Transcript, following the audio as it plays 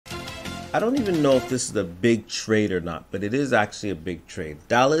I don't even know if this is a big trade or not, but it is actually a big trade.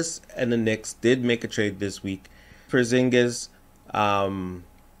 Dallas and the Knicks did make a trade this week. Porzingis, Hardaway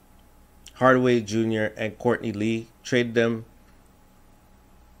Jr., and Courtney Lee traded them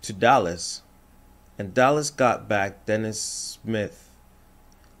to Dallas. And Dallas got back Dennis Smith,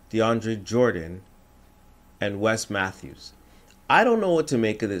 DeAndre Jordan, and Wes Matthews. I don't know what to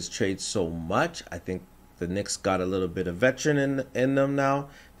make of this trade so much. I think the Knicks got a little bit of veteran in them now.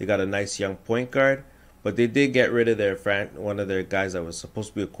 They got a nice young point guard, but they did get rid of one of their guys that was supposed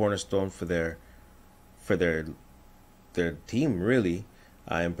to be a cornerstone for their team, really.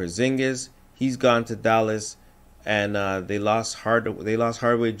 And Porzingis, he's gone to Dallas, and they lost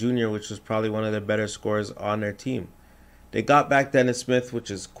Hardaway Jr., which was probably one of the better scorers on their team. They got back Dennis Smith,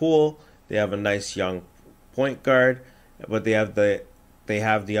 which is cool. They have a nice young point guard, but they have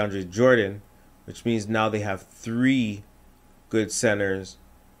DeAndre Jordan, which means now they have three good centers,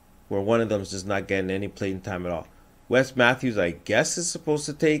 where one of them is just not getting any playing time at all. Wes Matthews, I guess, is supposed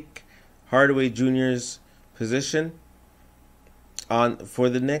to take Hardaway Jr.'s position for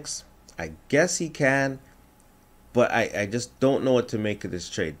the Knicks. I guess he can, but I just don't know what to make of this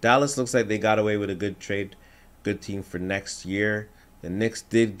trade. Dallas looks like they got away with a good trade, good team for next year. The Knicks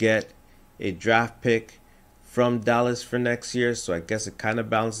did get a draft pick from Dallas for next year, so I guess it kind of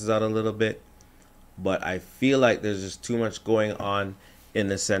balances out a little bit. But I feel like there's just too much going on in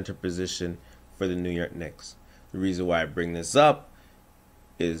the center position for the New York Knicks. The reason why I bring this up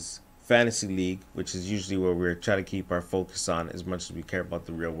is Fantasy League, which is usually where we're trying to keep our focus on as much as we care about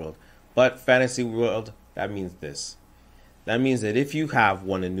the real world. But Fantasy World, that means this. That means that if you have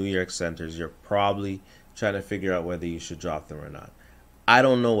one of New York centers, you're probably trying to figure out whether you should drop them or not. I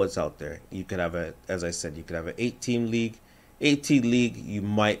don't know what's out there. You could have as I said, you could have an 8-team league. 8-team league, you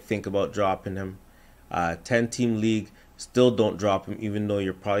might think about dropping him. 10-team league, still don't drop him, even though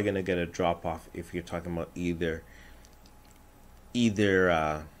you're probably going to get a drop-off if you're talking about either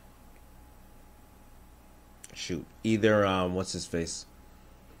what's his face?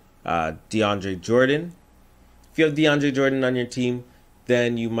 DeAndre Jordan. If you have DeAndre Jordan on your team,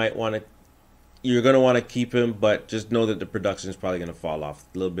 then you're going to want to keep him, but just know that the production is probably going to fall off.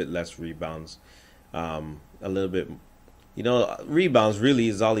 A little bit less rebounds. A little bit, rebounds really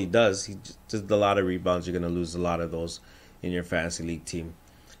is all he does. He just does a lot of rebounds. You're going to lose a lot of those in your fantasy league team.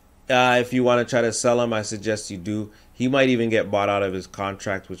 If you want to try to sell him, I suggest you do. He might even get bought out of his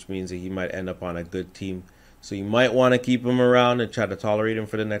contract, which means that he might end up on a good team. So you might want to keep him around and try to tolerate him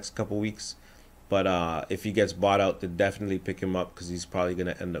for the next couple weeks. But if he gets bought out, then definitely pick him up, because he's probably going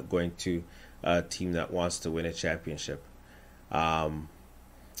to end up going to a team that wants to win a championship. Who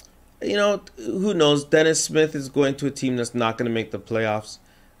knows? Dennis Smith is going to a team that's not going to make the playoffs.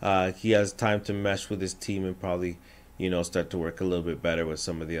 He has time to mesh with his team and probably, start to work a little bit better with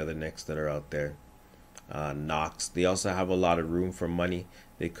some of the other Knicks that are out there. Knox. They also have a lot of room for money.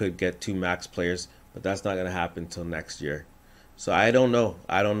 They could get 2 max players, but that's not going to happen until next year. So I don't know.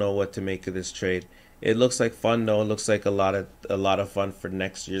 I don't know what to make of this trade. It looks like fun though. It looks like a lot of fun for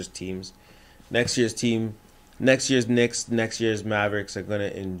next year's teams. Next year's Knicks, next year's Mavericks are going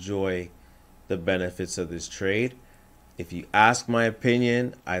to enjoy the benefits of this trade. If you ask my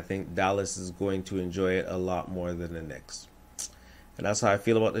opinion, I think Dallas is going to enjoy it a lot more than the Knicks. And that's how I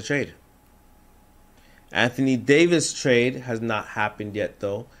feel about the trade. Anthony Davis trade has not happened yet,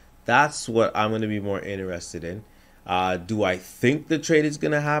 though. That's what I'm going to be more interested in. Do I think the trade is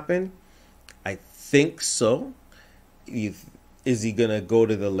going to happen? I think so. Is he going to go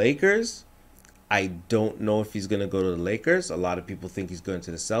to the Lakers? I don't know if he's going to go to the Lakers. A lot of people think he's going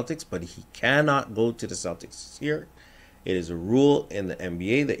to the Celtics, but he cannot go to the Celtics here. It is a rule in the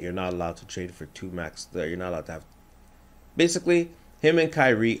NBA that you're not allowed to trade for 2 max. That you're not allowed to have. Basically, him and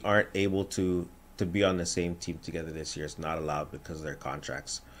Kyrie aren't able to be on the same team together this year. It's not allowed because of their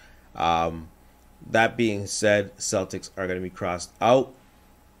contracts. That being said, Celtics are going to be crossed out.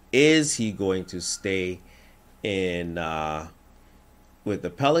 Is he going to stay in with the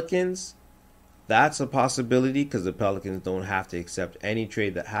Pelicans? That's a possibility, because the Pelicans don't have to accept any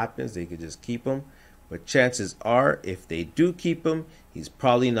trade that happens. They could just keep him. But chances are, if they do keep him, he's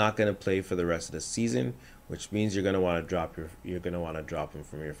probably not going to play for the rest of the season, which means you're going to want to drop him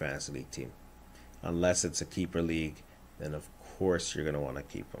from your fantasy league team. Unless it's a keeper league, then of course you're going to want to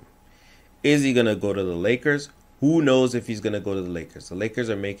keep him. Is he going to go to the Lakers? Who knows if he's going to go to the Lakers? The Lakers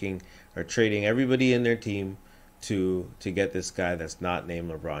are trading everybody in their team to get this guy that's not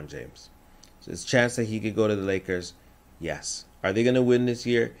named LeBron James. So there's a chance that he could go to the Lakers. Yes. Are they going to win this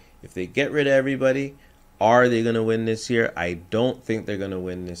year? If they get rid of everybody, are they going to win this year? I don't think they're going to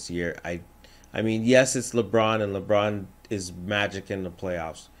win this year. I mean, yes, it's LeBron, and LeBron is magic in the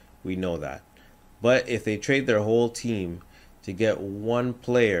playoffs. We know that. But if they trade their whole team to get one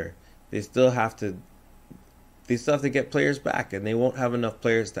player, they still have to get players back, and they won't have enough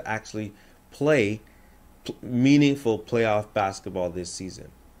players to actually play meaningful playoff basketball this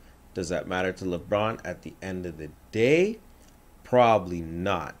season. Does that matter to LeBron at the end of the day? Probably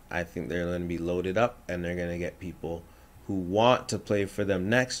not. I think they're going to be loaded up, and they're going to get people who want to play for them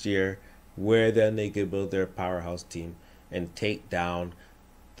next year, where then they could build their powerhouse team and take down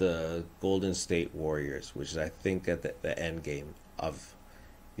the Golden State Warriors, which is, I think, at the end game of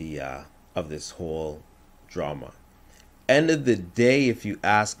this whole drama. End of the day, if you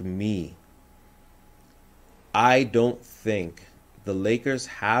ask me, I don't think the Lakers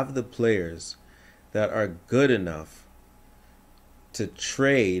have the players that are good enough to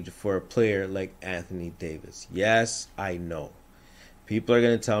trade for a player like Anthony Davis. Yes, I know. People are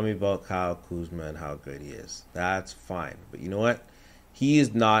going to tell me about Kyle Kuzma and how good he is. That's fine. But you know what? He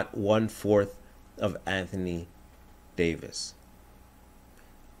is not 1/4 of Anthony Davis.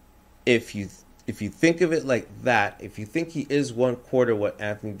 If you think of it like that, if you think he is 1/4 what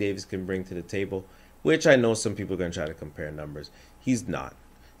Anthony Davis can bring to the table, which I know some people are going to try to compare numbers, he's not.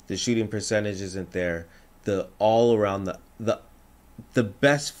 The shooting percentage isn't there. The all around the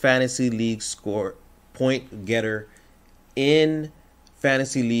best fantasy league score point getter in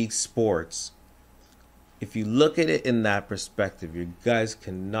fantasy league sports. If you look at it in that perspective, you guys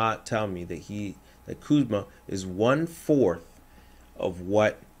cannot tell me that Kuzma is 1/4 of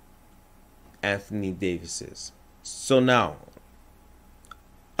what Anthony Davis is. So now,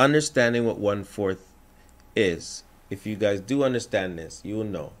 understanding what 1/4 is, if you guys do understand this, you will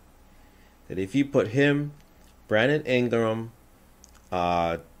know that if you put him, Brandon Ingram,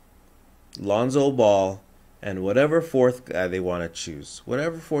 Lonzo Ball, and whatever fourth guy they want to choose,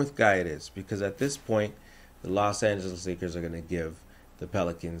 whatever fourth guy it is, because at this point, the Los Angeles Lakers are going to give the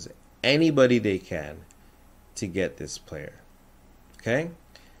Pelicans anybody they can to get this player. Okay?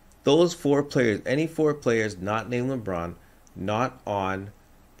 Those 4 players, any 4 players not named LeBron, not on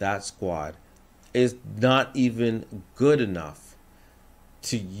that squad, is not even good enough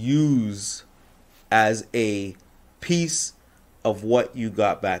to use as a piece of what you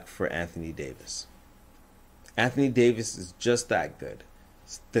got back for Anthony Davis. Anthony Davis is just that good.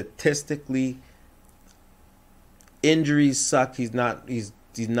 Statistically, injuries suck. He's not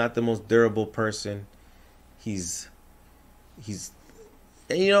the most durable person. He's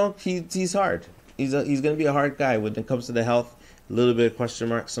hard. He's going to be a hard guy when it comes to the health. A little bit of question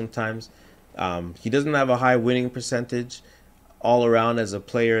mark sometimes. He doesn't have a high winning percentage all around as a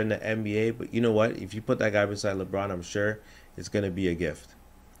player in the NBA, but you know what? If you put that guy beside LeBron, I'm sure it's going to be a gift.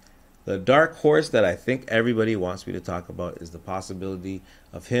 The dark horse that I think everybody wants me to talk about is the possibility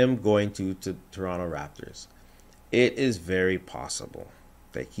of him going to Toronto Raptors. It is very possible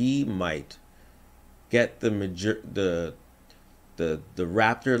that he might get the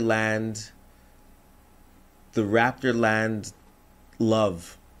Raptor land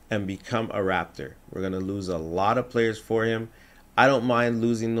love and become a Raptor. We're going to lose a lot of players for him. I don't mind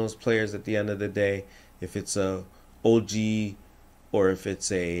losing those players at the end of the day. If it's a OG or if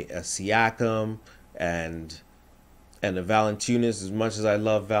it's a Siakam and a Valanciunas, as much as I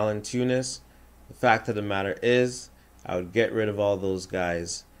love Valanciunas, the fact of the matter is I would get rid of all those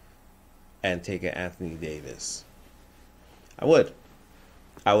guys and take an Anthony Davis. I would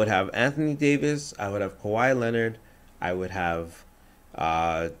have Anthony Davis. I would have Kawhi Leonard. I would have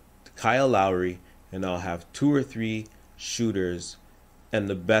Kyle Lowry, and I'll have 2 or 3 shooters, and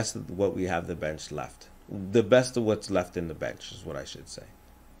the best of what we have the bench left. The best of what's left in the bench is what I should say.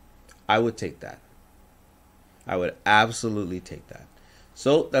 I would take that. I would absolutely take that.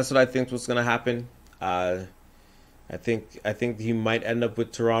 So that's what I think what's going to happen. I think he might end up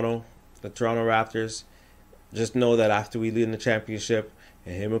with Toronto, the Toronto Raptors. Just know that after we lead in the championship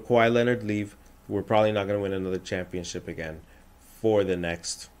and him and Kawhi Leonard leave, we're probably not going to win another championship again for the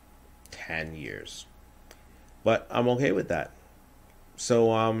next 10 years. But I'm okay with that.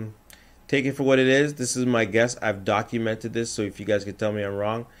 So take it for what it is. This is my guess. I've documented this, so if you guys could tell me I'm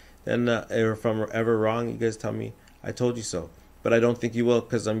wrong, then if I'm ever wrong, you guys tell me I told you so. But I don't think you will,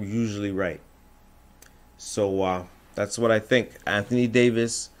 because I'm usually right. So that's what I think. Anthony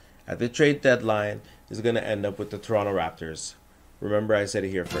Davis at the trade deadline is going to end up with the Toronto Raptors. Remember, I said it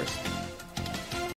here first.